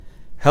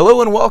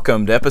Hello and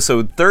welcome to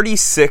episode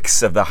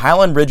 36 of the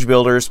Highland Bridge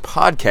Builders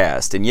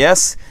podcast. And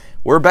yes,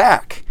 we're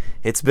back.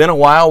 It's been a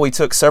while. We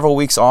took several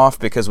weeks off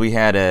because we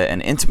had an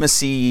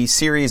intimacy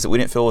series that we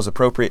didn't feel was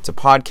appropriate to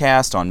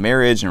podcast on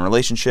marriage and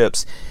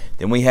relationships.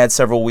 Then we had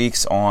several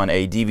weeks on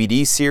a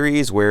DVD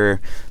series where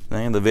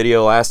the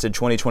video lasted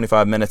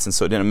 20-25 minutes, and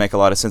so it didn't make a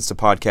lot of sense to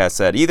podcast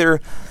that either.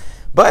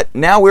 But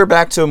now we're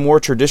back to a more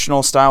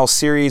traditional style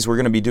series. We're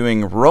going to be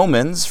doing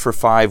Romans for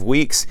 5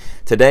 weeks.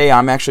 Today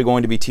I'm actually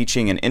going to be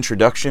teaching an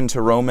introduction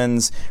to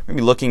Romans. We're going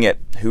to be looking at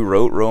who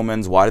wrote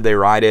Romans, why did they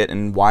write it,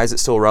 and why is it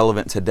still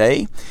relevant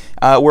today.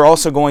 We're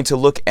also going to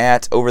look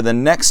at, over the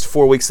next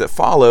 4 weeks that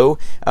follow,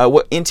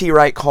 what N.T.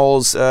 Wright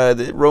calls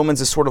Romans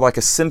is sort of like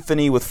a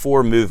symphony with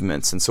 4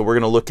 movements. And so we're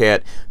going to look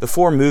at the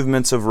 4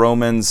 movements of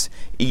Romans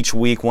each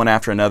week, one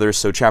after another.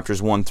 So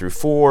chapters 1 through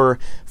 4,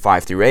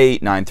 5 through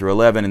 8, 9 through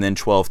 11, and then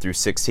 12 through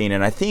 16.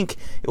 And I think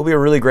it will be a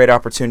really great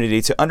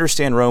opportunity to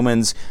understand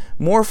Romans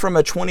more from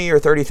a 20 or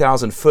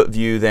 30,000 foot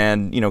view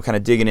than, kind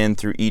of digging in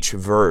through each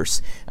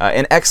verse.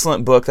 An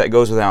excellent book that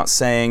goes without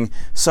saying.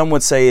 Some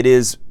would say it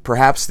is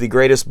perhaps the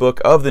greatest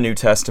book of the New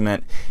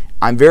Testament.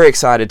 I'm very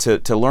excited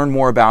to learn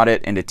more about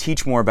it and to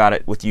teach more about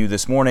it with you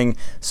this morning.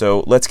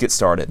 So let's get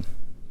started.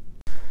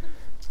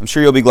 I'm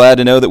sure you'll be glad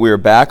to know that we are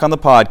back on the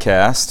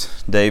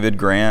podcast. David,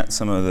 Grant,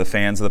 some of the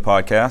fans of the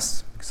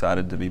podcast.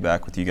 Excited to be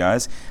back with you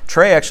guys.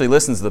 Trey actually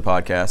listens to the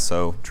podcast,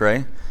 so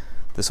Trey,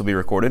 this will be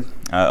recorded,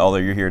 although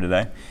you're here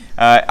today.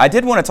 I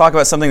did want to talk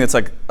about something that's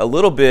like a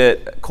little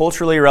bit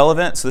culturally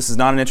relevant. So this is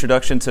not an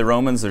introduction to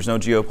Romans. There's no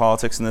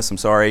geopolitics in this, I'm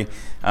sorry.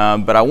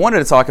 But I wanted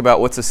to talk about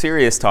what's a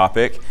serious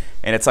topic,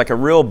 and it's like a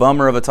real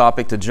bummer of a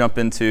topic to jump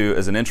into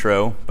as an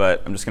intro,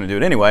 but I'm just going to do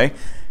it anyway.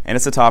 And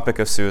it's the topic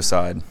of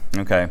suicide.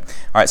 Okay. All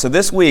right, so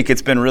this week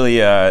it's been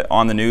really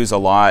on the news a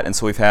lot, and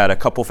so we've had a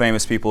couple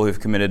famous people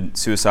who've committed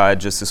suicide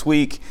just this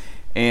week.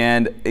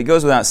 And it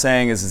goes without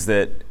saying is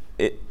that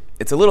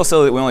it's a little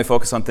silly that we only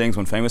focus on things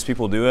when famous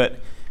people do it,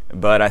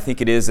 but I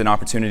think it is an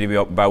opportunity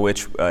by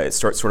which it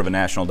starts sort of a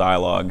national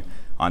dialogue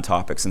on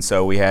topics. And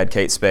so we had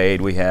Kate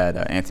Spade, we had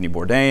Anthony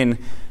Bourdain. It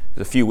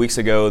was a few weeks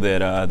ago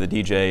that the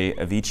DJ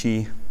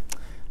Avicii,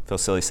 I feel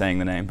silly saying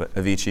the name, but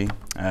Avicii,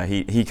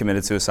 he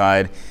committed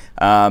suicide.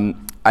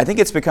 I think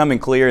it's becoming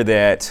clear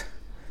that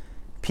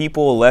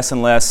people less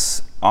and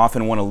less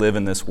often want to live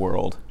in this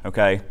world,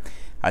 okay?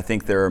 I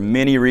think there are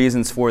many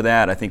reasons for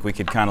that. I think we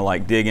could kind of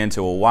like dig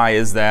into, well, why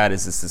is that?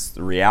 Is this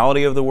the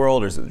reality of the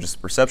world, or is it just a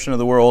perception of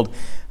the world?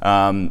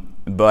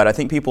 But I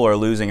think people are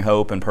losing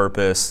hope and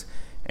purpose,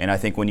 and I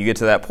think when you get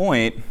to that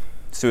point,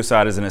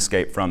 suicide is an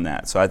escape from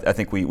that. So I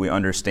think we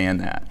understand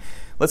that.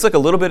 Let's look a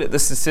little bit at the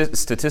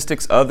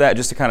statistics of that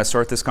just to kind of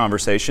start this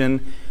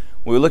conversation.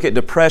 When we look at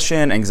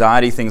depression,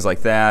 anxiety, things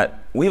like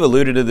that, we've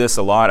alluded to this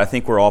a lot. I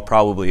think we're all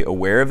probably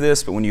aware of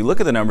this, but when you look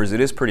at the numbers, it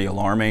is pretty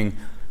alarming.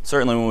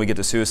 Certainly when we get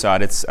to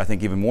suicide, it's, I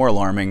think, even more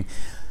alarming.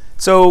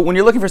 So when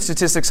you're looking for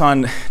statistics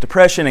on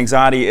depression,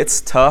 anxiety,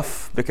 it's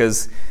tough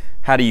because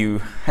how do you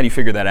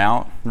figure that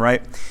out,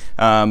 right?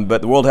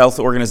 But the World Health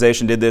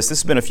Organization did this.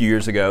 This has been a few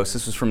years ago. So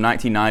this was from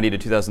 1990 to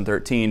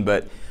 2013,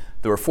 but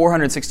there were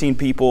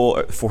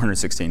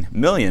 416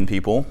 million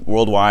people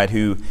worldwide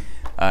who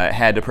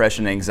had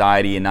depression and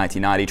anxiety in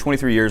 1990.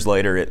 23 years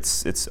later,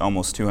 it's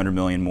almost 200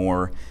 million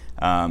more.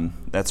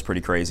 That's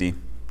pretty crazy.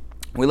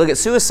 We look at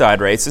suicide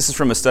rates. This is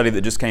from a study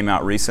that just came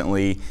out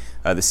recently.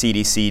 The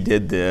CDC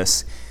did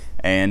this,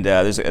 and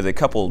there's a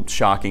couple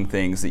shocking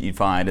things that you'd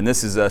find. And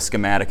this is a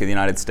schematic of the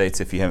United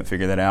States, if you haven't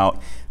figured that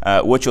out.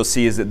 What you'll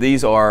see is that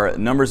these are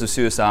numbers of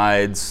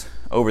suicides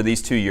over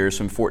these 2 years,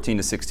 from 14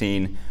 to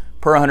 16,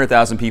 per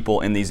 100,000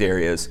 people in these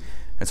areas.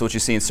 And so what you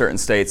see in certain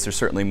states, there's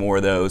certainly more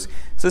of those.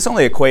 So this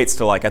only equates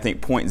to like, I think,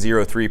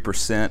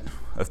 0.03%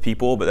 of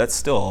people, but that's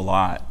still a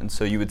lot. And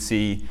so you would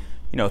see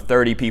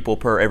 30 people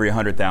per every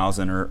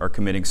 100,000 are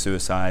committing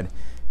suicide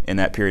in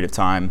that period of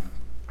time.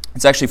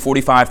 It's actually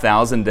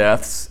 45,000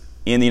 deaths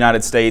in the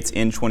United States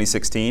in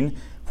 2016.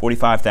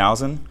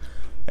 45,000.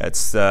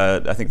 That's,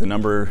 I think, the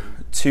number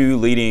 2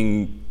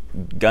 leading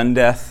gun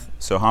death.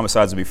 So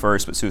homicides would be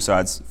first, but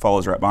suicides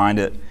follows right behind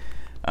it.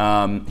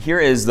 Here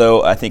is,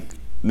 though, I think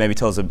maybe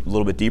tells a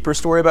little bit deeper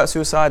story about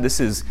suicide. This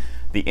is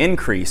the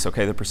increase,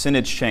 okay, the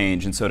percentage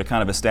change. And so to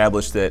kind of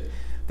establish that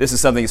this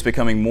is something that's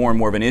becoming more and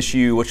more of an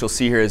issue, what you'll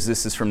see here is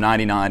this is from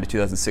 99 to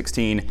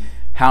 2016.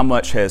 How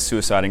much has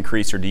suicide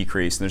increased or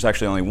decreased? And there's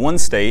actually only one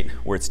state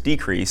where it's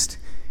decreased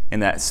in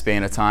that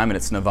span of time, and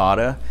it's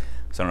Nevada.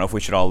 So I don't know if we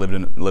should all live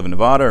in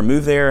Nevada or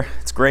move there.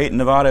 It's great in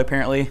Nevada,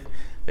 apparently.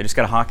 They just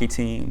got a hockey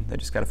team. They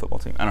just got a football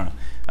team. I don't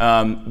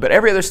know. But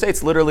every other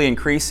state's literally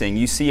increasing.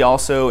 You see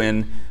also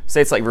in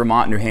states like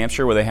Vermont and New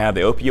Hampshire where they have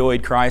the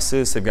opioid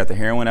crisis, they've got the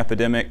heroin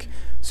epidemic.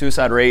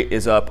 Suicide rate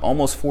is up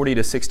almost 40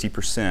 to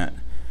 60%.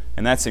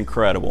 And that's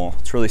incredible.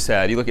 It's really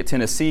sad. You look at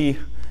Tennessee,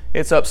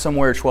 it's up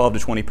somewhere 12 to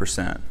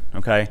 20%,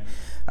 okay?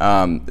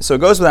 So it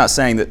goes without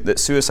saying that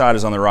suicide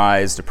is on the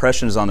rise,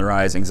 depression is on the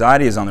rise,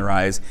 anxiety is on the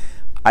rise.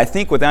 I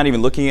think without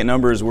even looking at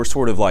numbers, we're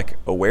sort of like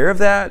aware of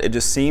that. It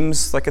just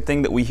seems like a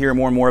thing that we hear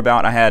more and more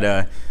about. I had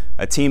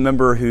a team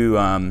member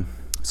who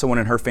someone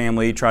in her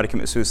family tried to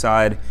commit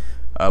suicide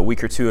a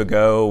week or two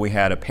ago. We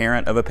had a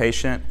parent of a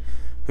patient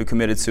who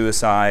committed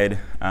suicide.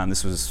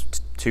 This was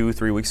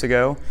 2-3 weeks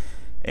ago,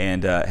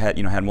 and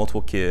had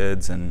multiple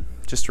kids, and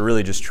just a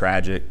really just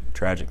tragic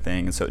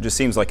thing. And so it just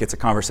seems like it's a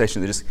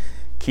conversation that just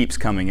keeps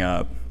coming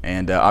up,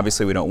 and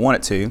obviously we don't want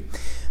it to.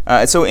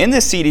 And so in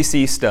this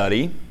CDC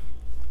study,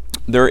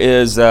 there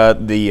is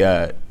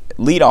the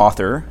lead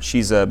author.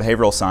 She's a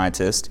behavioral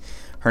scientist.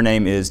 Her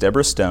name is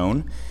Deborah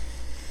Stone.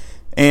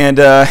 And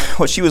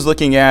what she was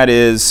looking at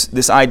is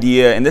this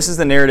idea, and this is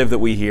the narrative that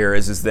we hear,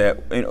 is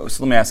that,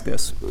 so let me ask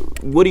this.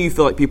 What do you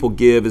feel like people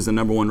give as the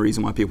number one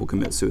reason why people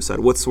commit suicide?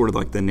 What's sort of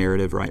like the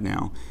narrative right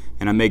now?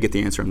 And I may get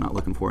the answer I'm not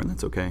looking for, and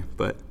that's okay.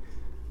 But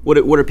what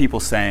are people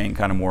saying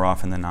kind of more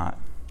often than not?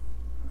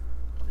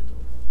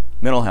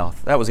 Mental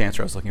health. That was the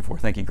answer I was looking for.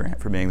 Thank you, Grant,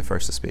 for being the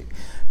first to speak.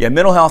 Yeah,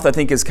 mental health, I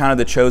think, is kind of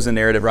the chosen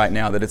narrative right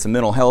now, that it's a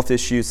mental health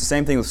issue. It's the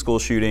same thing with school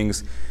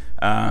shootings.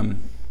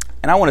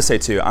 And I want to say,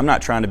 too, I'm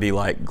not trying to be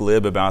like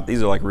glib about,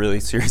 these are like really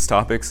serious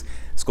topics,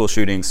 school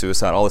shootings,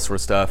 suicide, all this sort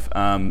of stuff.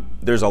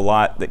 There's a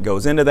lot that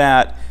goes into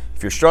that.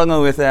 If you're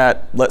struggling with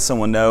that, let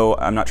someone know.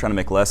 I'm not trying to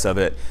make less of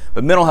it.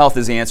 But mental health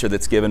is the answer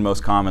that's given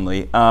most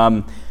commonly.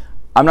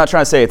 I'm not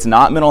trying to say it's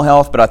not mental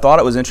health, but I thought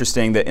it was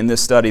interesting that in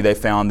this study they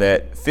found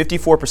that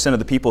 54% of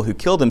the people who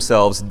killed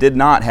themselves did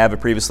not have a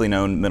previously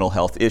known mental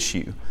health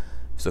issue.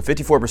 So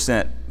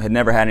 54% had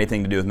never had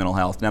anything to do with mental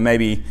health. Now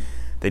maybe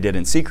they did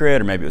in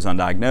secret, or maybe it was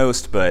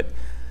undiagnosed, but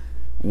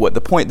what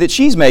the point that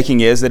she's making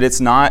is that it's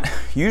not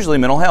usually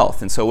mental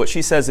health. And so what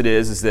she says it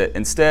is that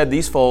instead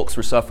these folks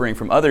were suffering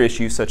from other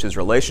issues such as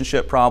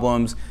relationship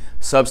problems,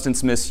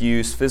 substance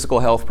misuse,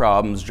 physical health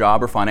problems,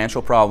 job or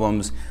financial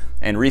problems,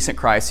 and recent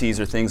crises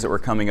or things that were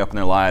coming up in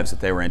their lives that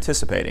they were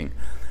anticipating.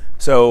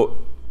 So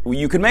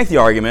you could make the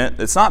argument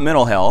that it's not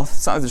mental health,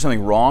 it's not that there's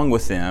something wrong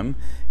with them,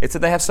 it's that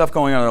they have stuff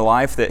going on in their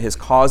life that has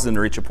caused them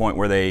to reach a point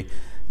where they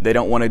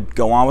don't want to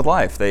go on with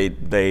life.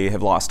 They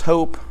have lost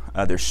hope,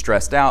 they're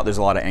stressed out, there's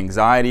a lot of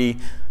anxiety,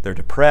 they're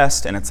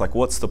depressed, and it's like,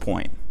 what's the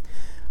point?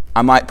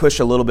 I might push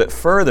a little bit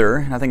further,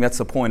 and I think that's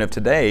the point of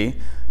today,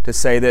 to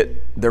say that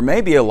there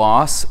may be a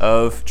loss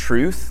of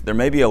truth, there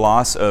may be a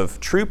loss of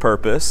true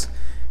purpose,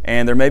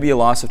 and there may be a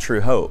loss of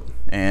true hope.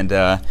 And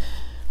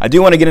I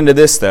do want to get into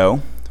this,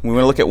 though. We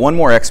want to look at one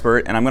more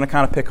expert, and I'm going to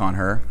kind of pick on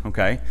her,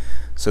 okay?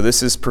 So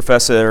this is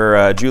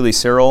Professor Julie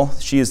Cyril.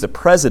 She is the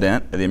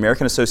president of the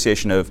American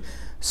Association of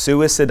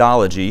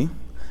Suicidology.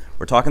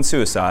 We're talking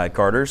suicide,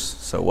 Carters,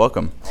 so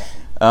welcome.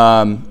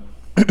 And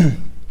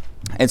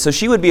so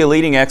she would be a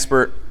leading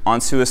expert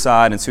on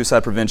suicide and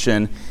suicide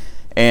prevention.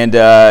 And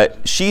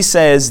she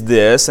says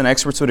this, and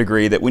experts would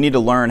agree, that we need to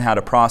learn how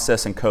to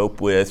process and cope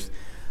with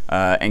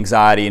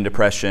anxiety and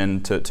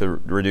depression to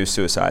reduce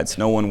suicides.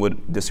 No one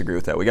would disagree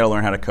with that. We got to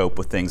learn how to cope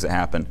with things that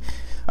happen.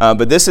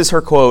 But this is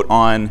her quote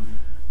on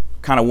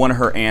kind of one of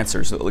her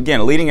answers. So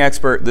again, a leading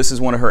expert, this is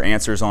one of her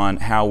answers on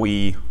how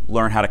we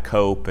learn how to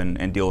cope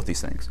and deal with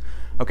these things.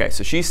 Okay,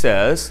 so she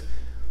says,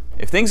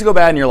 if things go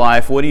bad in your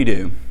life, what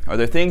do? Are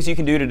there things you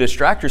can do to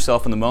distract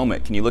yourself in the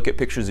moment? Can you look at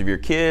pictures of your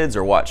kids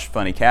or watch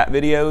funny cat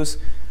videos?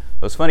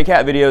 Those funny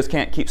cat videos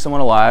can't keep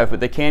someone alive, but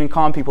they can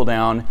calm people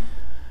down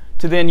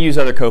to then use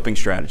other coping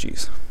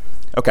strategies.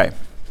 Okay,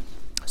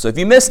 so if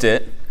you missed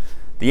it,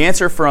 the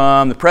answer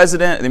from the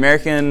president of the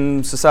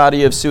American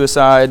Society of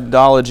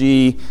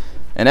Suicidology,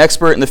 an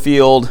expert in the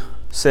field,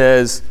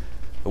 says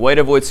the way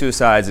to avoid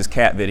suicides is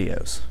cat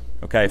videos.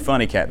 Okay,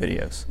 funny cat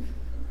videos.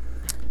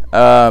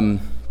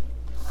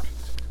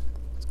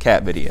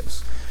 Cat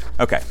videos.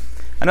 Okay,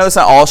 I know that's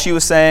not all she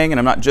was saying, and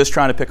I'm not just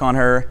trying to pick on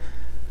her.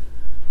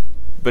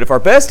 But if our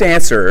best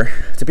answer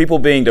to people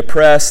being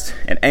depressed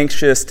and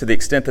anxious to the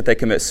extent that they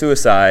commit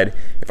suicide,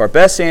 if our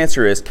best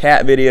answer is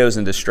cat videos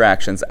and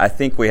distractions, I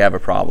think we have a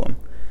problem,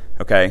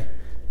 okay?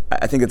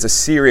 I think it's a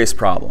serious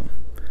problem.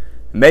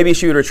 Maybe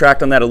she would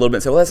retract on that a little bit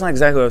and say, well, that's not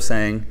exactly what I was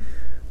saying.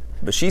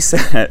 But she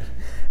said,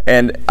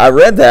 and I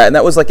read that, and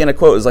that was like in a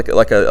quote, it was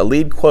like a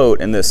lead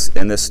quote in this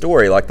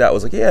story, like that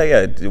was like,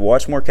 yeah,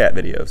 watch more cat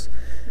videos.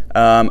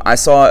 I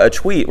saw a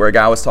tweet where a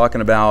guy was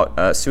talking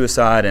about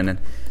suicide and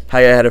how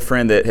I had a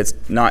friend that had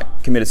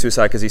not committed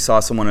suicide because he saw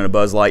someone in a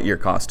Buzz Lightyear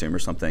costume or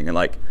something, and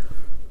like,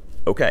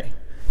 okay.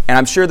 And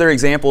I'm sure there are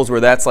examples where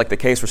that's like the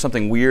case where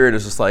something weird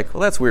is just like,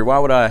 well, that's weird. Why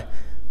would I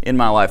end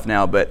my life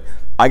now? But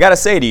I got to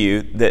say to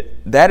you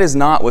that is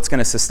not what's going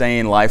to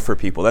sustain life for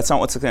people. That's not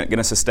what's going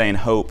to sustain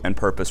hope and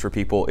purpose for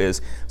people is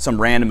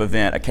some random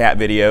event, a cat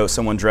video,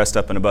 someone dressed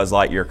up in a Buzz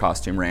Lightyear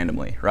costume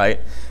randomly,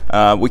 right?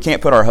 We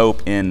can't put our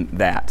hope in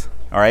that,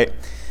 all right?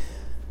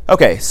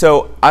 Okay,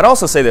 so I'd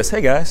also say this.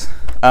 Hey, guys.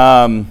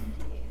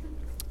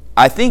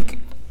 I think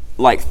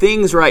like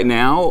things right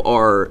now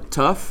are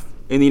tough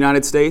in the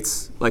United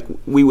States. Like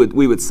we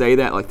would say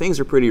that like things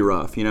are pretty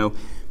rough. You know,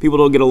 people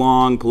don't get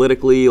along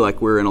politically.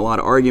 Like we're in a lot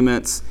of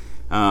arguments.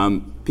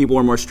 People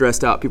are more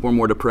stressed out. People are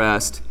more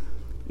depressed.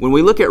 When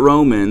we look at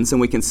Romans and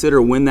we consider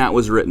when that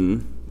was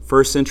written,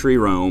 first century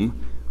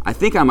Rome, I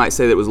think I might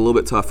say that it was a little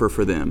bit tougher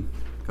for them.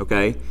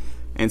 Okay,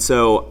 And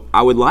so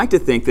I would like to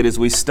think that as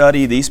we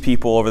study these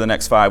people over the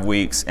next 5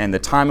 weeks and the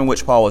time in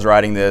which Paul was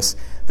writing this,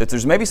 that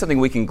there's maybe something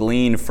we can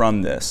glean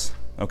from this,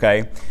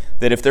 okay?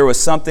 That if there was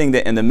something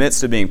that in the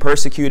midst of being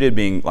persecuted,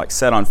 being like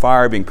set on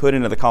fire, being put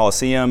into the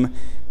Colosseum,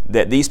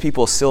 that these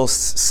people still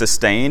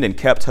sustained and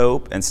kept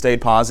hope and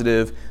stayed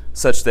positive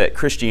such that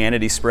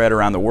Christianity spread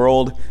around the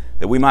world,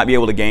 that we might be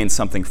able to gain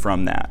something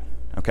from that,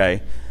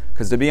 okay?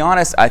 Because to be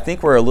honest, I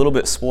think we're a little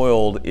bit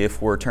spoiled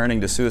if we're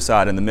turning to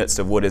suicide in the midst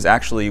of what is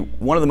actually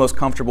one of the most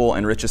comfortable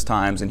and richest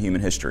times in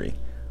human history.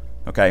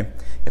 Okay?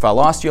 If I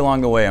lost you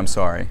along the way, I'm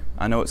sorry.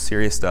 I know it's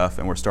serious stuff,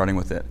 and we're starting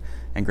with it.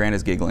 And Grant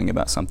is giggling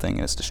about something,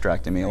 and it's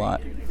distracting me a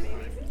lot.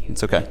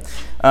 It's okay.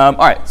 All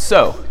right,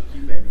 so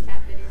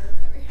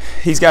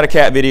he's got a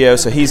cat video,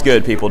 so he's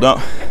good, people.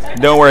 Don't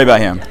worry about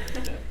him.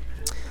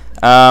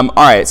 All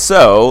right,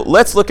 so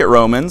let's look at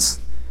Romans.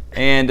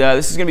 And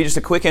this is going to be just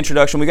a quick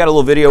introduction. We got a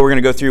little video we're going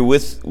to go through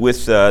with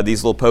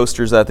these little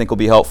posters that I think will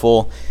be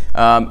helpful.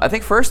 I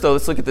think first, though,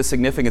 let's look at the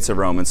significance of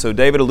Romans. So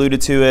David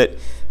alluded to it.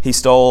 He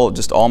stole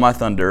just all my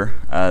thunder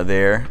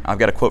there. I've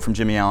got a quote from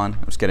Jimmy Allen.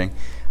 I'm just kidding.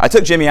 I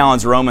took Jimmy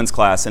Allen's Romans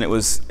class, and it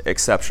was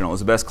exceptional. It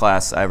was the best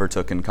class I ever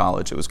took in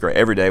college. It was great.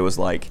 Every day was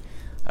like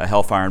a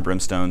hellfire and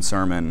brimstone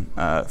sermon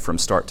from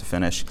start to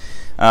finish.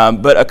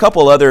 But a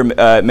couple other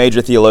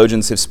major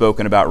theologians have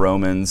spoken about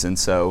Romans, and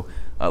so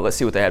let's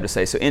see what they have to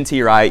say. So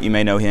N.T. Wright, you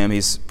may know him.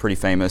 He's a pretty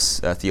famous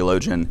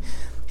theologian.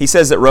 He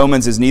says that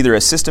Romans is neither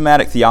a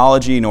systematic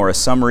theology nor a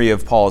summary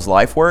of Paul's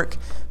life work,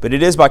 but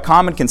it is by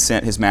common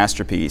consent his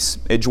masterpiece.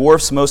 It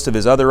dwarfs most of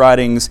his other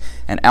writings,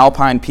 an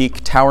alpine peak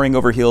towering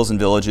over hills and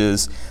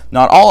villages.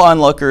 Not all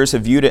onlookers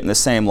have viewed it in the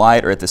same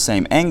light or at the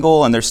same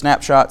angle, and their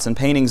snapshots and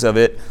paintings of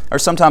it are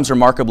sometimes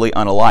remarkably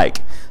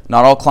unalike.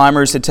 Not all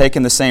climbers had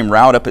taken the same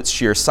route up its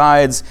sheer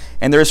sides,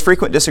 and there is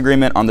frequent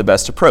disagreement on the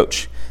best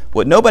approach.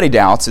 What nobody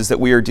doubts is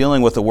that we are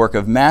dealing with a work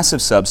of massive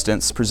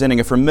substance, presenting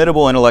a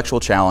formidable intellectual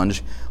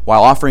challenge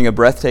while offering a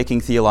breathtaking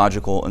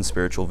theological and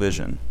spiritual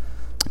vision.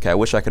 Okay, I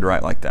wish I could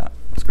write like that.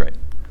 It's great.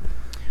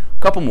 A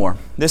couple more.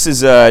 This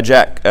is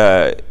Jack,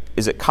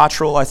 is it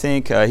Cottrell, I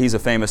think? He's a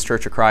famous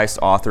Church of Christ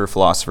author,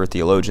 philosopher,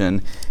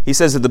 theologian. He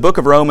says that the book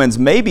of Romans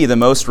may be the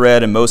most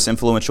read and most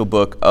influential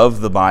book of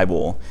the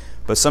Bible,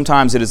 but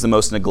sometimes it is the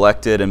most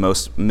neglected and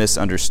most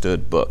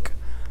misunderstood book.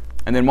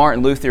 And then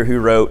Martin Luther, who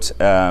wrote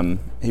a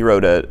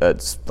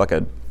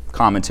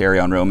commentary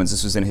on Romans.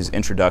 This was in his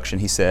introduction.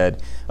 He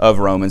said of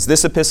Romans,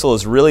 "This epistle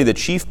is really the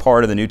chief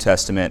part of the New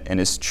Testament and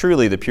is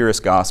truly the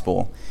purest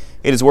gospel.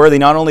 It is worthy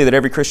not only that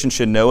every Christian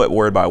should know it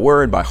word,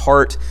 by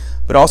heart,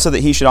 but also that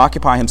he should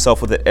occupy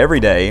himself with it every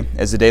day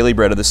as the daily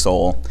bread of the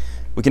soul.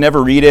 We can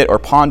never read it or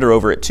ponder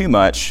over it too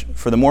much,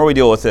 for the more we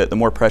deal with it, the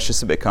more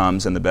precious it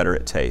becomes and the better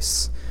it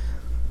tastes."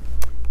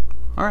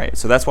 All right,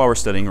 so that's why we're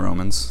studying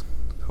Romans.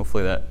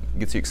 Hopefully that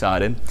gets you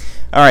excited.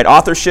 All right,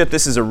 authorship.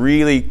 This is a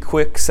really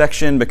quick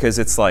section because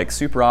it's like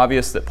super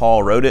obvious that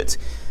Paul wrote it.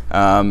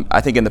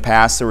 I think in the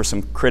past there were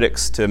some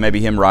critics to maybe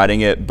him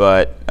writing it,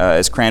 but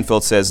as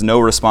Cranfield says, no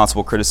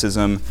responsible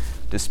criticism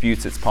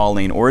disputes its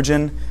Pauline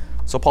origin.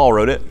 So Paul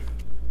wrote it.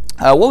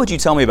 What would you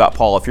tell me about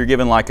Paul? If you're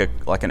given like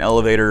an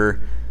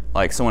elevator,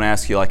 like someone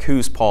asks you like,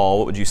 who's Paul?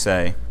 What would you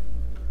say?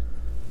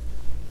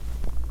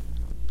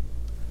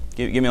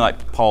 Give me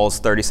like Paul's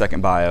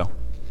 30-second bio.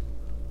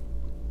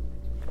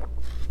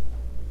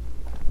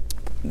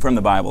 From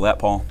the Bible, that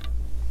Paul.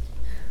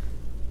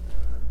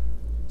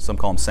 Some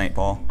call him Saint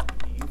Paul.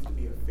 He used to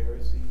be a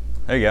Pharisee.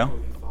 There you go. Before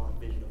he saw a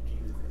vision of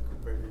Jesus and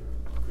converted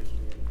to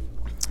Christianity.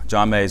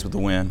 John Mays with the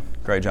win.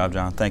 Great job,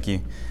 John. Thank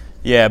you.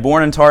 Yeah,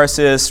 born in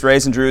Tarsus,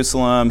 raised in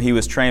Jerusalem. He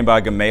was trained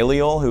by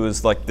Gamaliel, who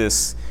was like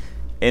this,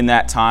 in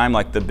that time,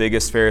 like the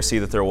biggest Pharisee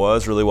that there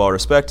was, really well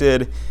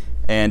respected.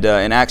 And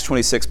in Acts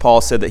 26, Paul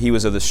said that he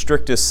was of the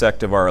strictest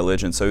sect of our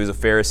religion. So he was a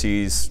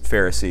Pharisee's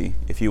Pharisee,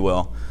 if you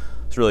will.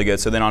 It's really good.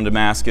 So then on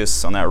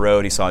Damascus, on that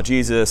road, he saw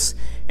Jesus.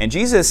 And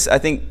Jesus, I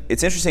think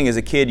it's interesting, as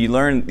a kid, you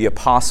learn the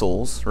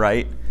apostles,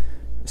 right?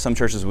 Some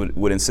churches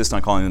would insist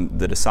on calling them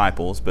the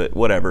disciples, but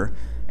whatever.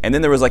 And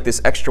then there was like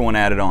this extra one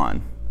added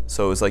on.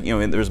 So it was like,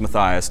 there was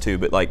Matthias too,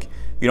 but like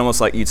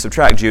you'd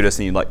subtract Judas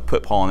and you'd like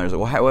put Paul in there. It's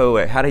like, well,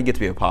 wait, how did he get to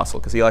be an apostle?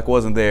 Because he like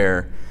wasn't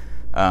there.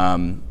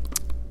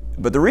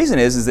 But the reason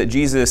is that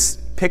Jesus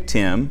picked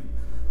him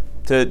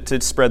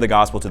to spread the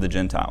gospel to the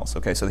Gentiles.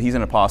 Okay, so he's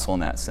an apostle in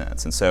that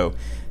sense. And so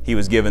he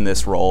was given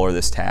this role or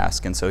this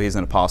task, and so he's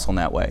an apostle in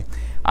that way.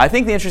 I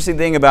think the interesting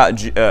thing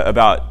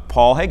about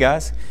Paul, hey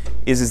guys,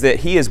 is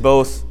that he is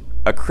both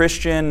a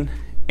Christian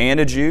and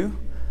a Jew.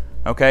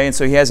 Okay, and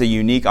so he has a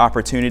unique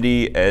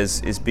opportunity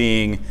as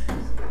being,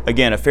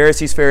 again, a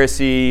Pharisee's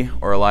Pharisee,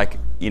 or like,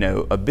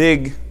 a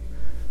big,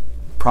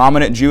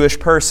 prominent Jewish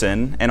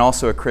person, and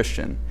also a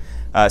Christian.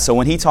 So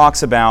when he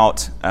talks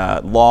about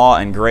law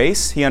and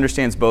grace, he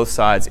understands both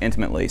sides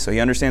intimately. So he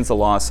understands the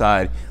law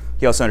side.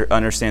 He also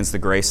understands the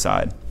grace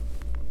side.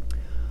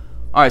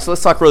 All right, so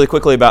let's talk really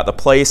quickly about the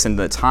place and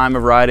the time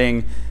of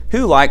writing.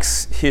 Who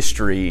likes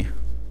history?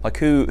 Like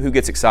who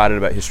gets excited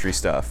about history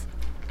stuff?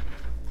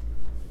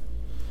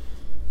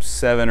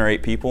 7 or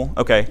 8 people?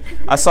 Okay.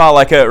 I saw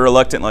like a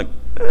reluctant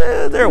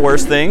there are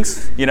worse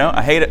things.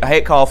 I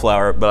hate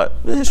cauliflower, but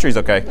history's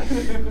okay.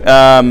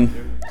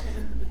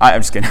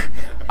 I'm just kidding.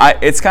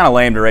 It's kind of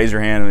lame to raise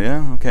your hand.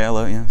 Yeah, okay, I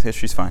love it. Yeah,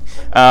 history's fine.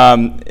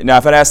 Now,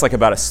 if I'd ask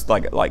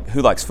like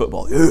who likes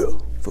football? Yeah,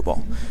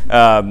 football.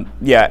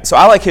 So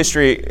I like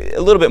history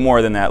a little bit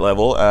more than that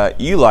level.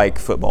 You like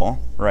football,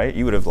 right?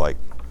 You would have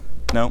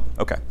no?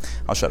 Okay,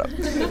 I'll shut up.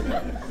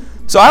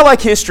 So I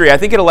like history. I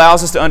think it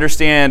allows us to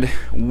understand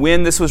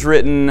when this was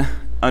written,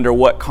 under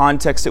what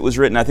context it was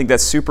written. I think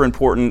that's super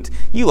important.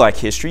 You like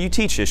history. You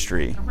teach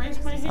history.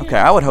 Okay,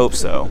 I would hope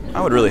so.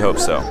 I would really hope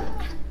so.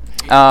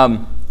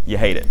 You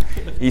hate it.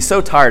 He's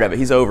so tired of it.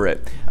 He's over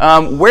it.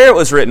 Where it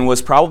was written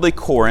was probably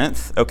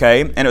Corinth,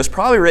 okay? And it was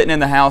probably written in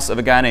the house of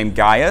a guy named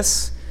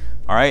Gaius.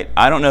 All right?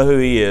 I don't know who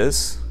he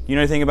is. You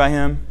know anything about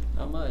him?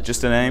 Not much.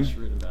 Just a name?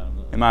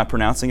 Am I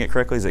pronouncing it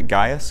correctly? Is it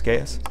Gaius?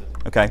 Gaius?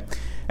 Okay.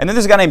 And then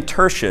there's a guy named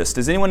Tertius.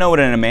 Does anyone know what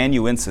an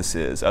amanuensis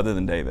is other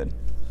than David?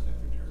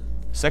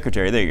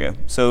 Secretary. There you go.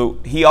 So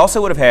he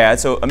also would have had,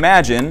 so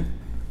imagine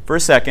for a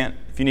second,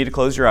 if you need to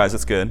close your eyes,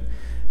 that's good.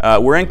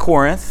 We're in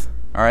Corinth,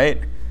 all right?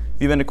 Have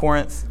you been to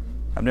Corinth?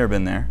 I've never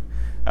been there.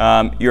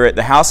 You're at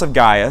the house of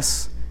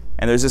Gaius,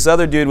 and there's this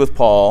other dude with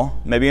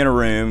Paul, maybe in a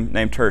room,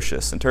 named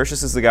Tertius. And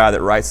Tertius is the guy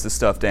that writes this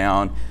stuff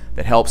down,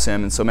 that helps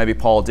him. And so maybe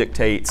Paul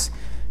dictates,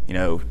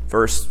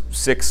 verse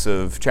 6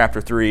 of chapter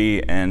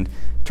 3, and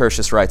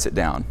Tertius writes it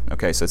down.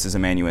 Okay, so it's his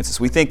amanuensis.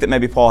 We think that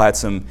maybe Paul had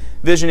some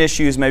vision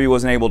issues, maybe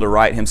wasn't able to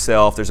write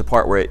himself. There's a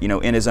part where,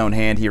 in his own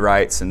hand he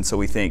writes, and so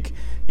we think,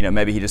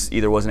 maybe he just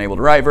either wasn't able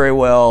to write very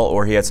well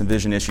or he had some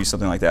vision issues,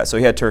 something like that. So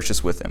he had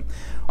Tertius with him.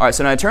 All right,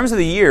 so now in terms of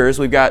the years,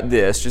 we've got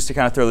this, just to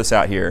kind of throw this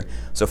out here.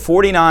 So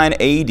 49 AD,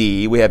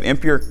 we have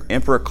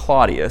Emperor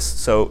Claudius,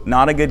 so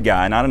not a good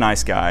guy, not a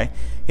nice guy.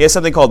 He has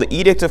something called the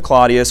Edict of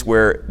Claudius,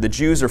 where the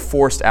Jews are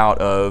forced out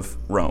of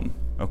Rome,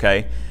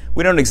 okay?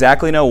 We don't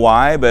exactly know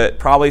why, but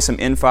probably some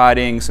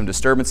infighting, some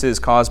disturbances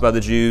caused by the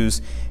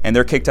Jews, and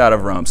they're kicked out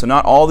of Rome. So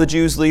not all the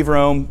Jews leave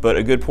Rome, but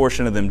a good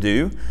portion of them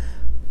do.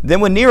 Then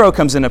when Nero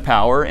comes into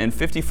power in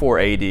 54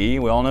 AD,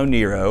 we all know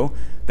Nero,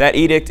 that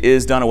edict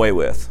is done away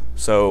with.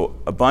 So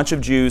a bunch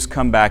of Jews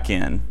come back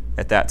in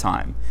at that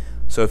time.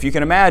 So if you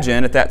can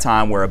imagine at that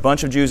time where a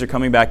bunch of Jews are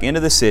coming back into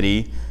the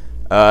city,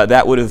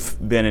 that would have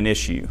been an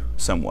issue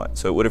somewhat.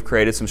 So it would have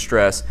created some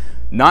stress,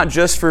 not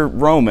just for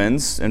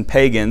Romans and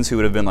pagans who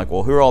would have been like,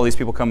 well, who are all these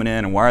people coming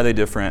in and why are they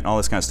different and all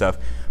this kind of stuff,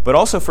 but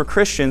also for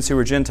Christians who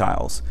were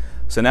Gentiles.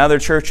 So now their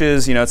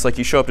churches, it's like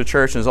you show up to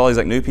church and there's all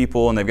these new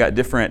people and they've got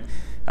different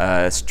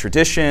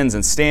traditions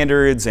and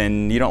standards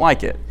and you don't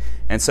like it.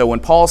 And so when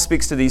Paul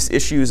speaks to these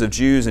issues of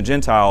Jews and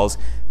Gentiles,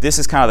 this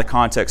is kind of the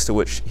context to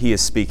which he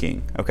is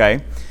speaking,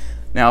 okay?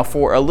 Now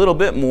for a little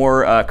bit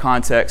more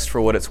context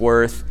for what it's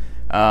worth,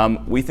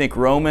 we think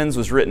Romans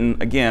was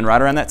written, again,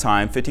 right around that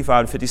time,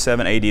 55 to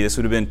 57 AD. This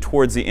would have been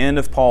towards the end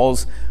of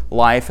Paul's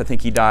life. I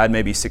think he died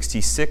maybe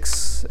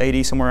 66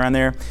 AD, somewhere around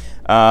there.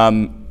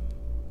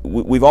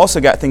 We've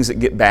also got things that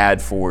get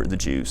bad for the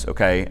Jews,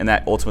 okay? And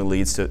that ultimately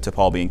leads to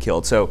Paul being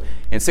killed. So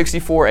in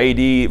 64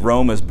 AD,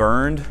 Rome is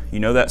burned. You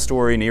know that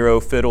story.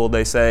 Nero fiddled,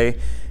 they say.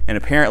 And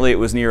apparently it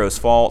was Nero's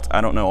fault. I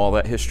don't know all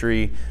that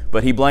history.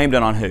 But he blamed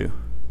it on who?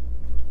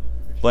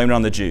 Blamed it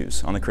on the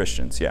Jews, on the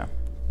Christians, yeah.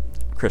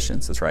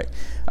 Christians, that's right.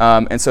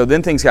 And so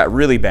then things got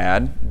really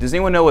bad. Does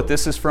anyone know what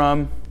this is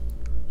from?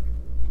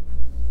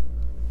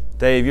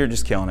 Dave, you're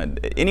just killing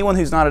it. Anyone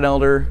who's not an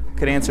elder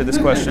could answer this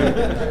question?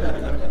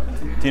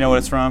 Do you know what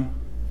it's from?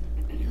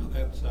 Yeah,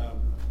 that's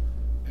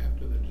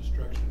after the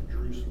destruction of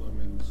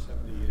Jerusalem in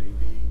 70 AD.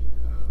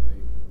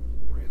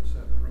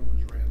 The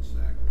Romans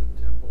ransacked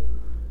the temple.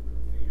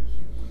 You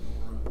see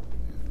menorah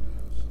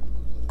and some of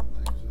those other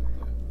things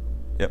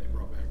that they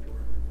brought back to her.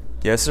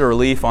 Yeah, this is a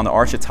relief on the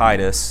Arch of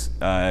Titus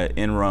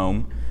in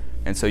Rome.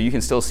 And so you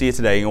can still see it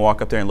today. You can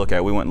walk up there and look at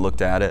it. We went and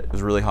looked at it. It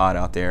was really hot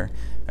out there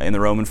in the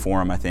Roman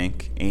Forum, I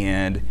think.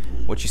 And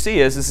what you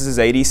see is this is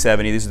AD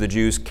 70. These are the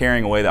Jews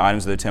carrying away the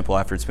items of the temple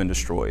after it's been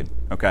destroyed.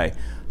 Okay,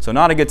 so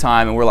not a good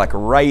time, and we're like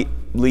right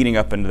leading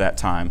up into that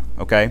time.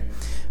 Okay.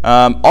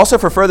 Also,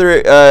 for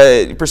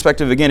further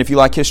perspective, again, if you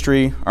like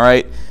history, all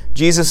right,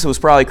 Jesus was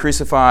probably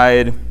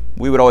crucified.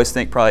 We would always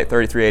think probably like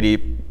 33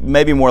 AD,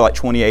 maybe more like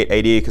 28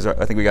 AD, because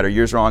I think we got our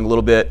years wrong a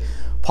little bit.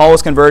 Paul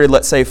was converted,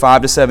 let's say,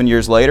 5 to 7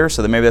 years later,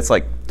 so then maybe that's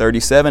like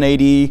 37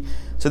 AD.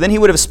 So then he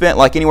would have spent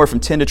like anywhere from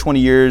 10 to 20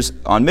 years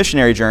on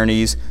missionary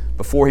journeys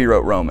before he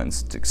wrote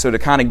Romans. So to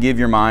kind of give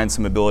your mind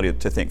some ability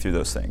to think through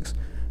those things.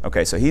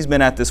 Okay, so he's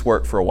been at this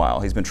work for a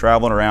while. He's been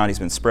traveling around. He's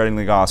been spreading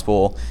the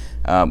gospel.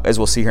 As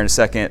we'll see here in a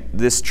second,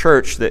 this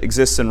church that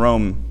exists in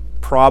Rome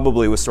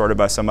probably was started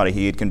by somebody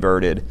he had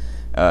converted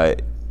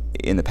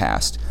in the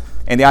past.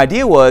 And the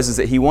idea is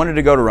that he wanted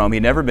to go to Rome.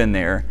 He'd never been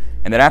there.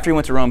 And that after he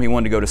went to Rome, he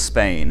wanted to go to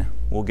Spain.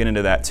 We'll get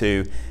into that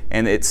too.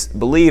 And it's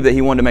believed that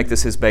he wanted to make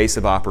this his base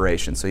of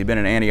operations. So he'd been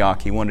in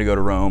Antioch, he wanted to go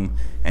to Rome,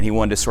 and he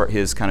wanted to start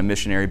his kind of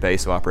missionary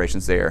base of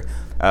operations there.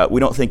 We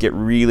don't think it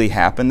really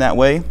happened that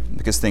way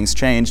because things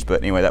changed,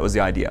 but anyway, that was the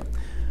idea.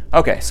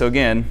 Okay, so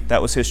again,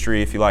 that was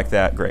history. If you like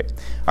that, great.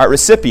 All right,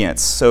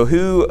 recipients. So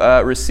who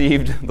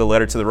received the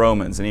letter to the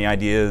Romans? Any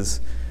ideas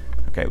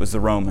Okay, it was the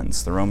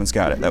Romans. The Romans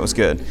got it. That was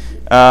good.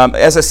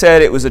 As I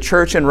said, it was a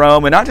church in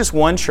Rome, and not just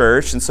one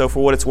church. And so,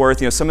 for what it's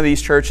worth, some of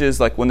these churches,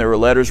 like when there were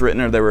letters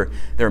written or they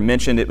were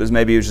mentioned, it was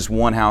just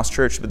one house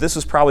church. But this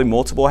was probably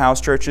multiple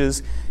house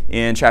churches.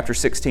 In chapter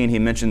 16, he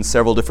mentions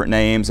several different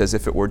names as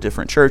if it were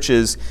different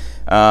churches,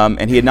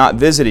 and he had not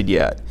visited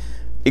yet.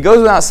 It goes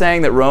without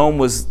saying that Rome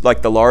was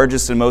like the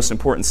largest and most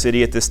important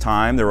city at this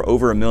time. There were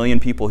over 1 million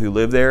people who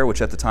lived there, which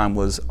at the time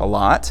was a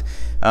lot.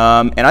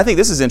 And I think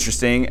this is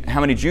interesting. How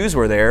many Jews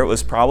were there? It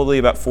was probably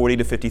about 40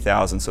 to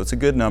 50,000, so it's a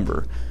good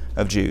number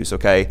of Jews,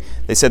 okay?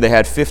 They said they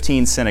had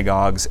 15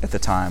 synagogues at the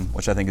time,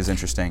 which I think is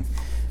interesting.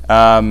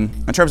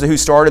 In terms of who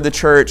started the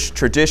church,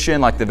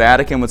 tradition, like the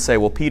Vatican would say,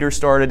 well, Peter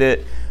started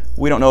it.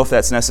 We don't know if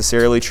that's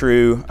necessarily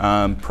true.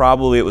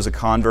 Probably it was a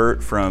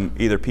convert from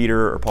either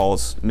Peter or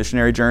Paul's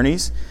missionary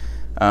journeys.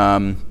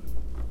 And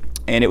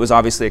it was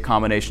obviously a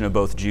combination of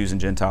both Jews and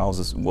Gentiles,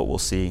 is what we'll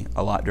see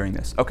a lot during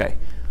this. Okay,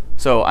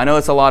 so I know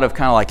it's a lot of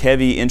kind of like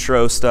heavy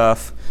intro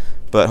stuff,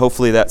 but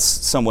hopefully that's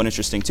somewhat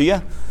interesting to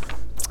you.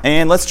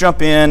 And let's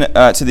jump in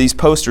to these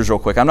posters real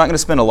quick. I'm not going to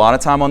spend a lot of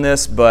time on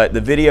this, but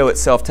the video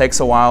itself takes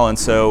a while, and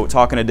so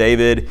talking to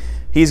David,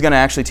 he's going to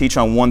actually teach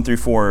on 1 through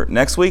 4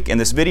 next week, and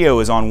this video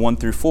is on 1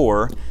 through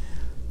 4.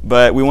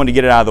 But we wanted to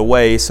get it out of the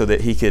way so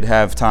that he could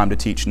have time to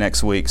teach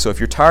next week. So if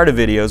you're tired of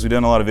videos, we've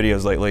done a lot of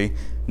videos lately,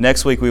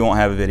 next week we won't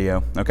have a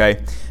video,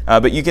 okay?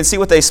 But you can see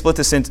what they split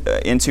this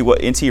into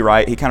what N.T.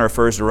 Wright, he kind of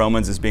refers to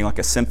Romans as being like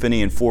a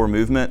symphony in 4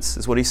 movements,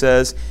 is what he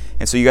says.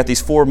 And so you got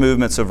these 4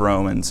 movements of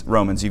Romans.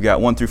 You've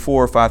got 1 through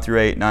 4, 5 through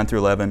 8, 9 through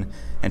 11,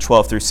 and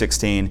 12 through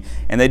 16.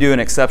 And they do an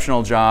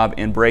exceptional job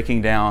in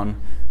breaking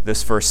down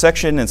this first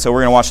section. And so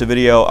we're going to watch the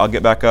video. I'll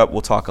get back up.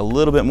 We'll talk a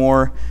little bit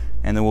more,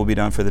 and then we'll be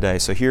done for the day.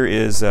 So here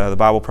is the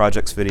Bible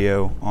Project's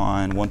video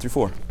on 1 through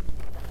 4.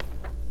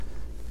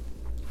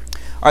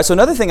 All right, so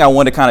another thing I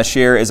wanted to kind of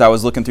share as I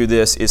was looking through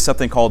this is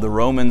something called the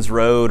Romans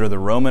Road or the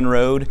Roman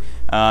Road.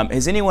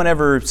 Has anyone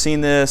ever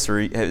seen this, or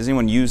has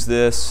anyone used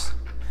this?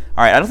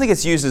 All right, I don't think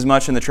it's used as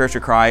much in the Church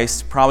of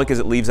Christ, probably because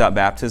it leaves out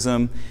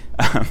baptism.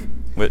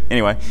 But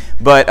anyway,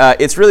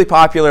 it's really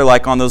popular,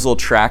 like on those little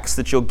tracks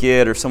that you'll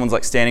get, or someone's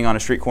like standing on a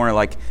street corner,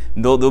 like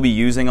they'll be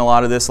using a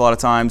lot of this a lot of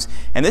times.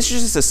 And this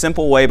is just a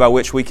simple way by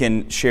which we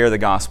can share the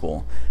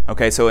gospel.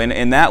 Okay, so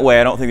in that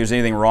way, I don't think there's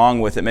anything wrong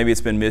with it. Maybe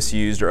it's been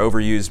misused or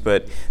overused,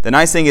 but the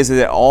nice thing is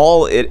that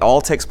it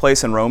all takes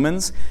place in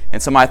Romans.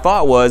 And so my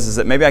thought was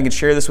that maybe I can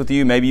share this with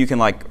you. Maybe you can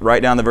like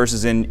write down the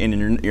verses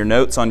in your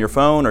notes on your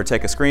phone, or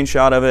take a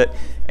screenshot of it,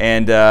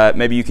 and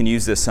maybe you can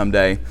use this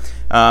someday.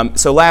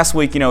 So last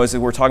week, as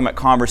we're talking about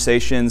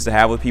conversations to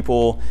have with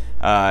people,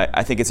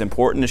 I think it's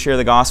important to share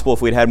the gospel.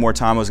 If we'd had more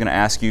time, I was going to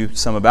ask you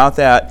some about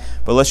that.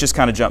 But let's just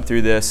kind of jump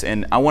through this.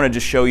 And I want to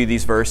just show you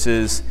these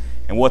verses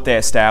and what they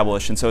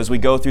establish. And so as we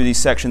go through these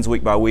sections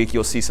week by week,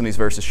 you'll see some of these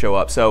verses show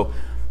up. So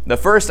the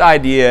first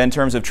idea in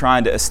terms of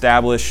trying to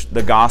establish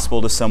the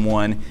gospel to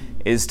someone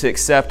is to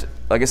accept,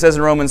 like it says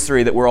in Romans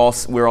 3, that we're all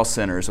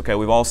sinners. Okay,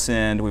 we've all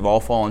sinned. We've all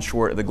fallen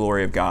short of the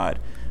glory of God.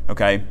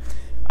 Okay.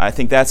 I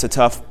think that's a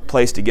tough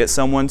place to get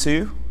someone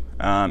to.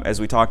 As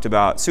we talked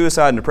about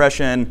suicide and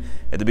depression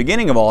at the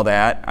beginning of all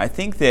that, I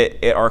think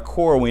that at our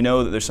core we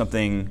know that there's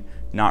something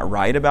not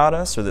right about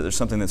us, or that there's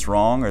something that's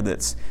wrong, or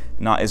that's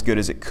not as good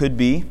as it could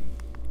be.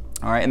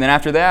 All right, and then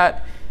after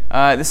that,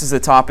 this is a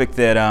topic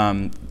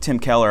that Tim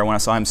Keller, when I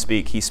saw him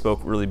speak, he spoke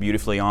really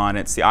beautifully on.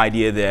 It's the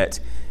idea that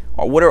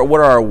what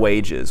are our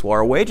wages? Well,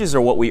 our wages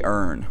are what we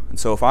earn. And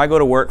so if I go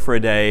to work for a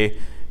day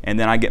and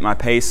then I get my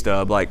pay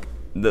stub, like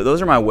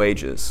those are my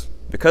wages.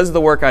 Because of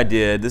the work I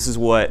did, this is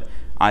what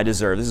I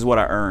deserve. This is what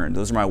I earned.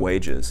 Those are my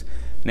wages.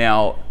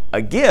 Now,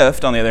 a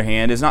gift, on the other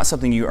hand, is not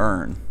something you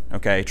earn.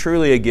 Okay,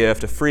 truly a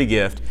gift, a free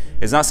gift,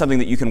 is not something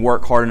that you can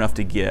work hard enough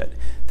to get.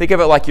 Think of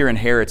it like your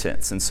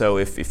inheritance. And so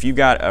if you've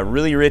got a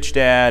really rich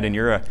dad and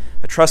you're a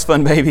trust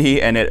fund baby,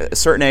 and at a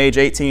certain age,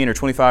 18 or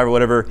 25 or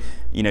whatever,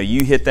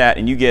 you hit that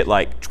and you get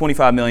like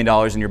 $25 million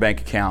in your bank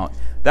account,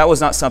 that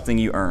was not something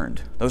you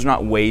earned. Those are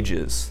not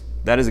wages.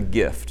 That is a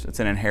gift. It's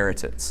an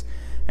inheritance.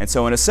 And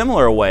so in a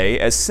similar way,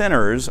 as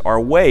sinners, our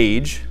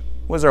wage,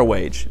 what is our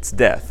wage? It's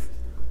death.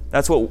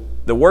 That's what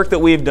the work that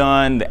we've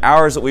done, the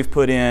hours that we've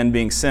put in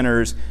being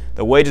sinners,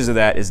 the wages of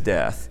that is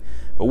death.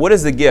 But what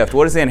is the gift?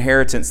 What is the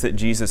inheritance that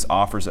Jesus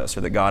offers us,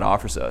 or that God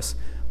offers us?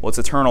 Well, it's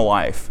eternal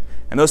life.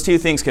 And those two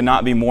things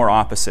cannot be more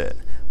opposite.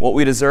 What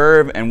we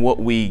deserve and what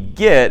we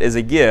get as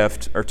a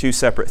gift are two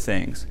separate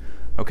things.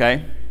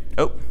 Okay?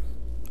 Oh,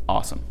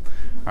 awesome.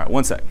 All right,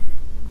 one sec.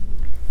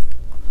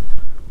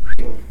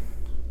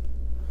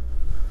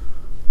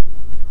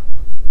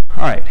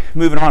 All right,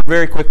 moving on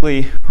very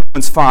quickly.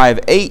 Romans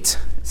 5:8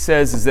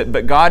 says that,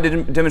 but God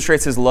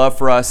demonstrates His love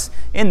for us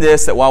in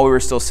this, that while we were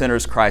still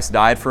sinners, Christ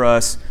died for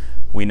us.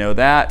 We know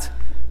that.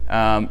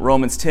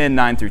 Romans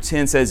 10:9 through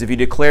 10 says, if you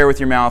declare with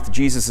your mouth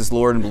Jesus is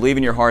Lord and believe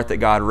in your heart that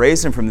God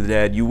raised Him from the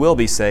dead, you will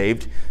be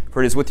saved.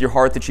 For it is with your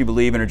heart that you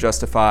believe and are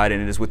justified,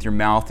 and it is with your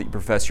mouth that you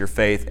profess your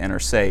faith and are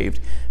saved.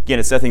 Again,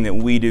 it's nothing that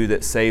we do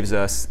that saves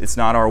us. It's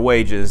not our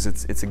wages.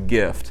 It's a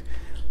gift.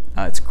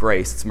 It's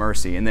grace, it's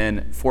mercy. And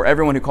then for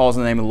everyone who calls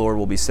on the name of the Lord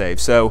will be saved.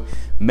 So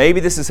maybe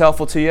this is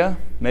helpful to you.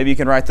 Maybe you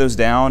can write those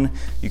down.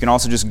 You can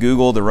also just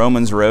Google the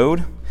Romans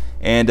Road.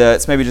 And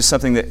it's maybe just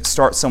something that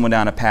starts someone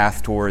down a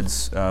path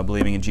towards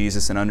believing in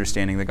Jesus and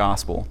understanding the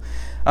gospel.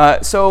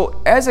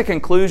 So as a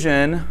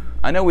conclusion,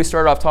 I know we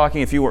started off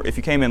talking, if you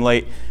came in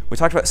late, we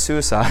talked about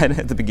suicide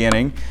at the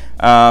beginning.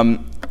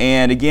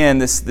 And again,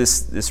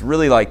 this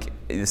really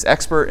this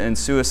expert in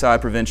suicide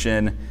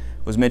prevention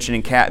was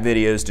mentioning cat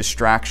videos,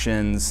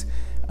 distractions.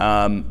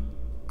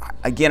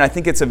 Again, I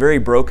think it's a very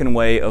broken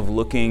way of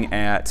looking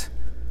at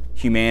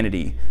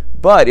humanity.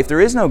 But if there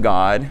is no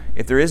God,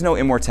 if there is no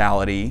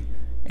immortality,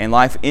 and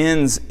life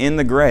ends in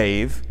the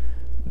grave,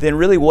 then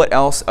really what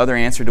else other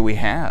answer do we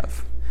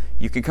have?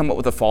 You can come up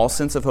with a false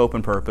sense of hope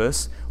and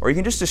purpose, or you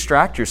can just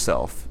distract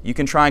yourself. You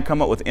can try and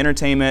come up with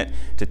entertainment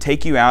to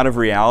take you out of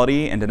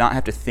reality and to not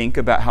have to think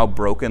about how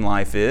broken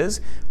life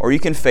is, or you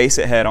can face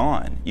it head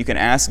on. You can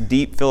ask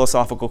deep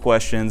philosophical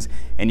questions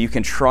and you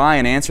can try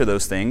and answer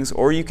those things,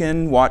 or you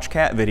can watch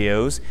cat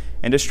videos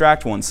and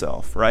distract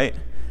oneself, right?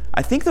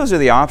 I think those are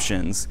the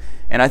options,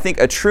 and I think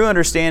a true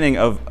understanding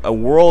of a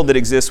world that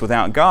exists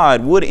without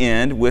God would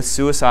end with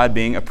suicide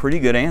being a pretty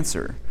good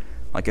answer.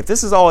 Like if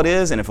this is all it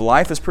is, and if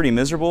life is pretty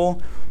miserable,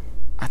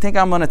 I think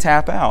I'm going to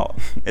tap out.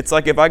 It's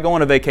like if I go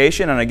on a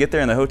vacation and I get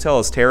there and the hotel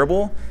is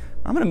terrible,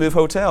 I'm going to move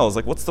hotels.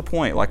 Like what's the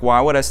point? Like why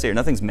would I stay here?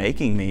 Nothing's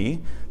making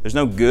me. There's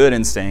no good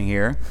in staying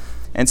here.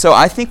 And so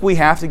I think we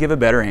have to give a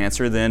better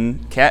answer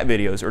than cat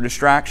videos or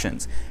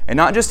distractions. And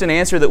not just an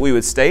answer that we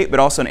would state,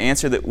 but also an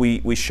answer that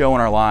we show in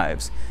our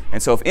lives.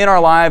 And so if in our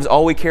lives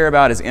all we care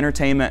about is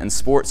entertainment and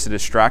sports to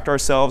distract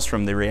ourselves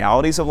from the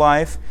realities of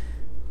life,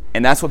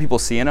 and that's what people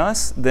see in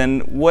us, then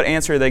what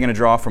answer are they going to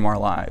draw from our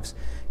lives?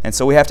 And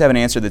so we have to have an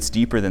answer that's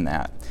deeper than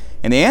that.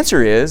 And the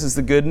answer is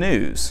the good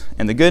news.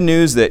 And the good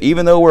news that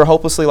even though we're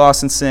hopelessly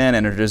lost in sin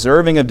and are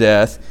deserving of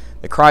death,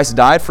 that Christ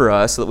died for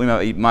us so that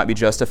we might be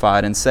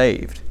justified and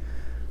saved.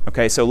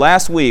 Okay, so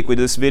last week we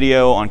did this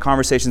video on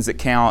conversations that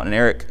count, and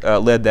Eric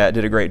led that,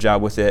 did a great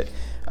job with it.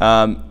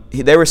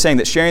 They were saying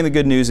that sharing the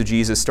good news of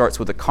Jesus starts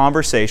with a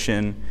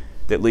conversation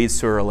that leads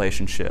to a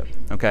relationship.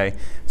 Okay, I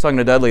was talking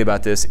to Dudley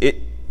about this.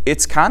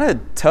 It's kind of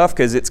tough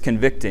because it's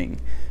convicting,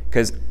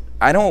 because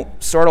I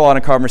don't start a lot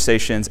of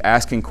conversations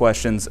asking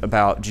questions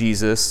about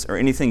Jesus or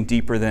anything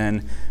deeper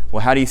than,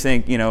 well, how do you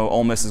think,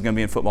 Ole Miss is going to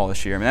be in football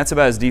this year? I mean, that's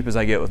about as deep as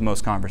I get with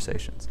most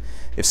conversations.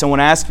 If someone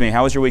asks me,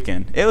 how was your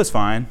weekend? It was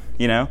fine,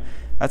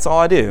 That's all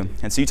I do.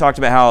 And so you talked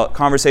about how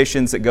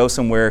conversations that go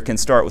somewhere can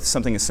start with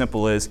something as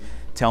simple as,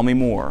 tell me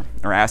more,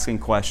 or asking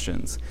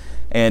questions.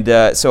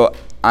 And so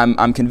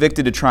I'm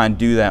convicted to try and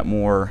do that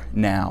more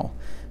now.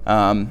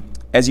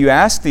 As you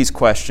ask these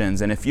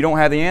questions, and if you don't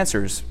have the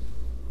answers,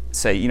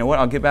 say, you know what,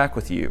 I'll get back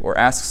with you, or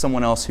ask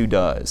someone else who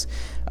does.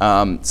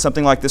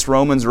 Something like this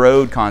Romans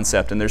Road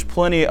concept, and there's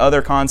plenty of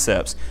other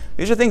concepts.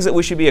 These are things that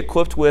we should be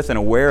equipped with and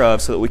aware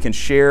of so that we can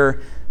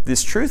share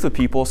this truth with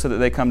people so that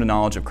they come to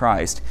knowledge of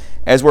Christ.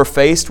 As we're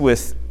faced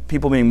with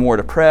people being more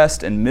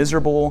depressed and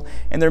miserable,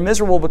 and they're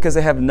miserable because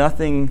they have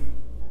nothing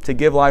to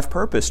give life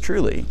purpose,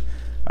 truly.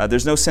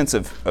 There's no sense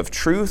of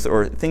truth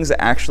or things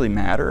that actually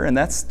matter, and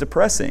that's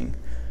depressing.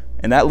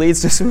 And that leads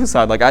to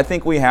suicide. I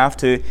think we have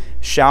to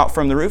shout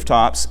from the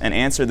rooftops an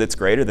answer that's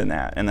greater than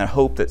that, and a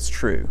hope that's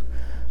true.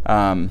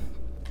 And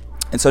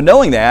so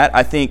knowing that,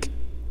 I think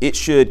it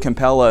should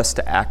compel us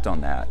to act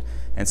on that.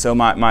 And so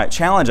my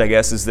challenge, I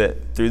guess, is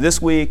that through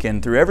this week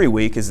and through every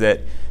week is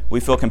that we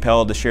feel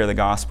compelled to share the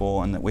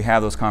gospel and that we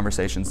have those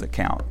conversations that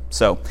count.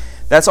 So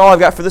that's all I've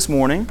got for this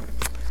morning.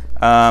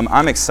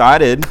 I'm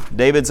excited.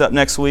 David's up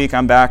next week.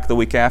 I'm back the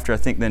week after. I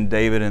think then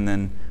David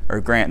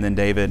Grant and then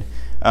David.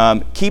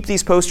 Keep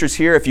these posters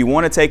here. If you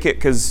want to take it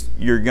because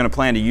you're going to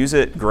plan to use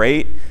it,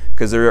 great,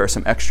 because there are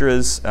some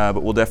extras,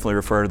 but we'll definitely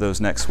refer to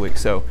those next week.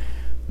 So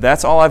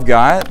that's all I've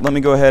got. Let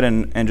me go ahead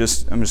and I'm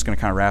just going to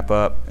kind of wrap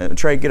up.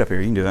 Trey, get up here.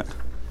 You can do it.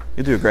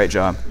 You'll do a great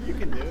job. You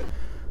can do it.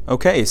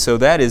 Okay, so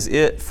that is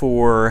it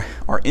for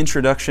our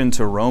introduction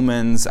to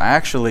Romans.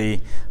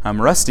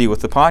 I'm rusty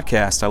with the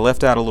podcast. I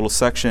left out a little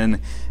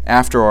section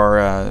after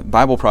our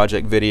Bible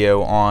Project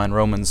video on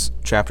Romans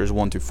chapters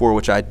 1 through 4,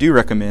 which I do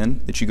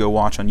recommend that you go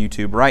watch on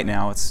YouTube right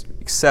now. It's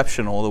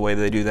exceptional the way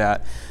they do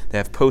that. They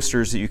have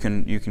posters that you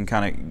can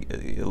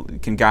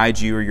can guide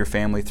you or your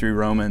family through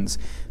Romans.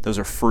 Those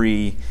are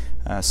free.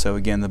 So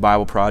again, the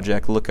Bible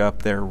Project, look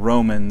up their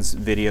Romans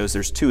videos.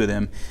 There's 2 of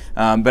them.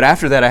 But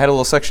after that, I had a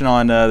little section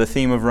on the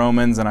theme of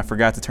Romans, and I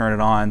forgot to turn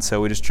it on,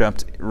 so we just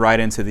jumped right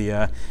into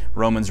the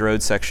Romans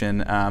Road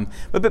section.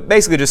 But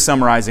basically just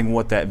summarizing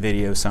what that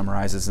video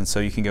summarizes, and so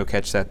you can go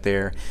catch that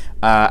there.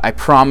 I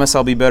promise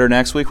I'll be better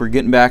next week. We're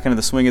getting back into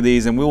the swing of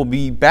these, and we will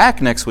be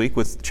back next week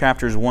with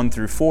chapters 1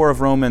 through 4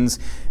 of Romans.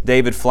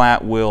 David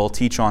Flatt will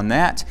teach on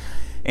that.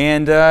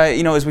 And,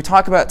 as we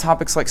talk about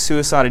topics like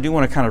suicide, I do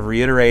want to kind of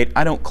reiterate,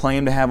 I don't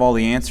claim to have all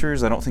the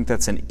answers. I don't think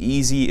that's an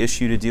easy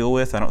issue to deal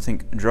with. I don't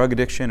think drug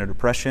addiction or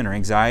depression or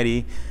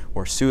anxiety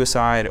or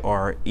suicide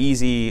are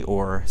easy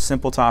or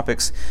simple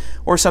topics,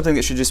 or something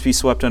that should just be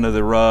swept under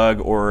the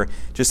rug, or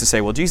just to say,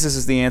 well, Jesus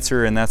is the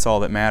answer and that's all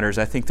that matters.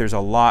 I think there's a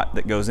lot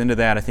that goes into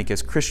that. I think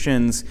as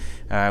Christians,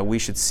 we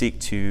should seek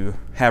to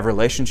have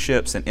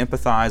relationships and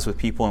empathize with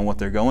people and what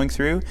they're going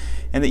through.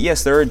 And that,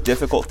 yes, there are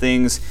difficult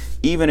things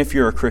even if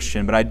you're a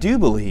Christian, but I do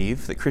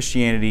believe that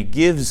Christianity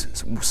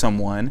gives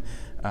someone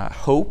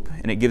hope,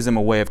 and it gives them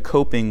a way of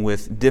coping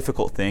with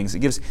difficult things. It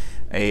gives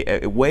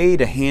a way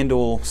to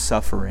handle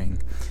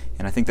suffering.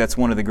 And I think that's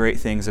one of the great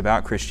things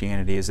about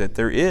Christianity, is that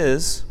there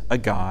is a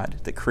God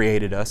that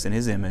created us in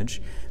His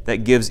image, that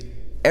gives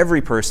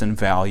every person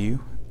value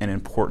and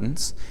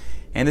importance,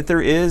 and that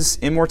there is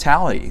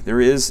immortality.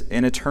 There is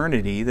an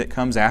eternity that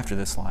comes after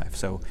this life.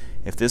 So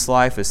if this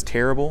life is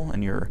terrible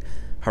and you're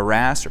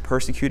harassed or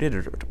persecuted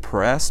or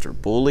depressed or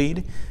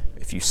bullied,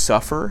 if you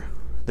suffer,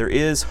 there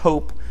is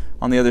hope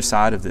on the other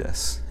side of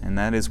this. And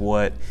that is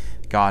what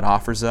God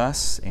offers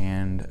us.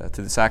 And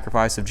through the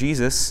sacrifice of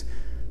Jesus,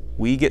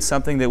 we get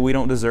something that we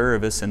don't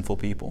deserve as sinful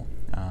people.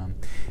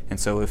 And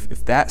so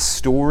if that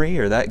story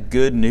or that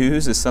good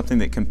news is something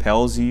that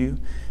compels you,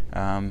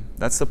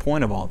 that's the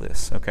point of all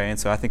this, okay? And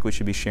so I think we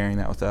should be sharing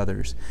that with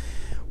others.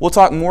 We'll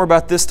talk more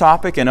about this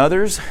topic and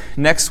others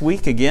next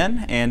week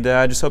again, and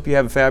I just hope you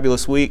have a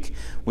fabulous week.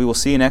 We will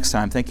see you next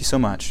time. Thank you so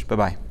much.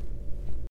 Bye-bye.